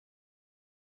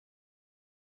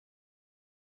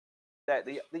that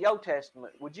the Old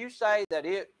Testament, would you say that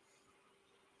it,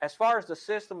 as far as the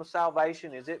system of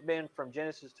salvation, has it been from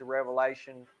Genesis to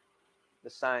Revelation the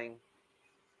same?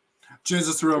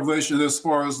 Genesis to Revelation, as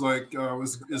far as like,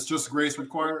 it's just grace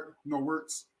required, no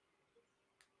works.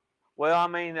 Well, I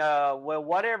mean, well,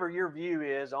 whatever your view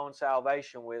is on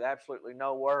salvation with absolutely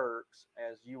no works,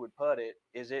 as you would put it,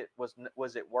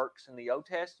 was it works in the Old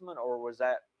Testament, or was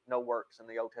that no works in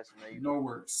the Old Testament either? No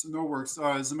works, no works.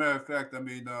 As a matter of fact, I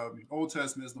mean, Old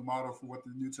Testament is the model for what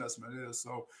the New Testament is.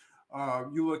 So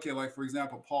you look at, like, for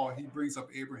example, Paul, he brings up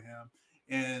Abraham,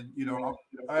 and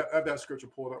I have that scripture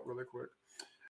pulled up really quick.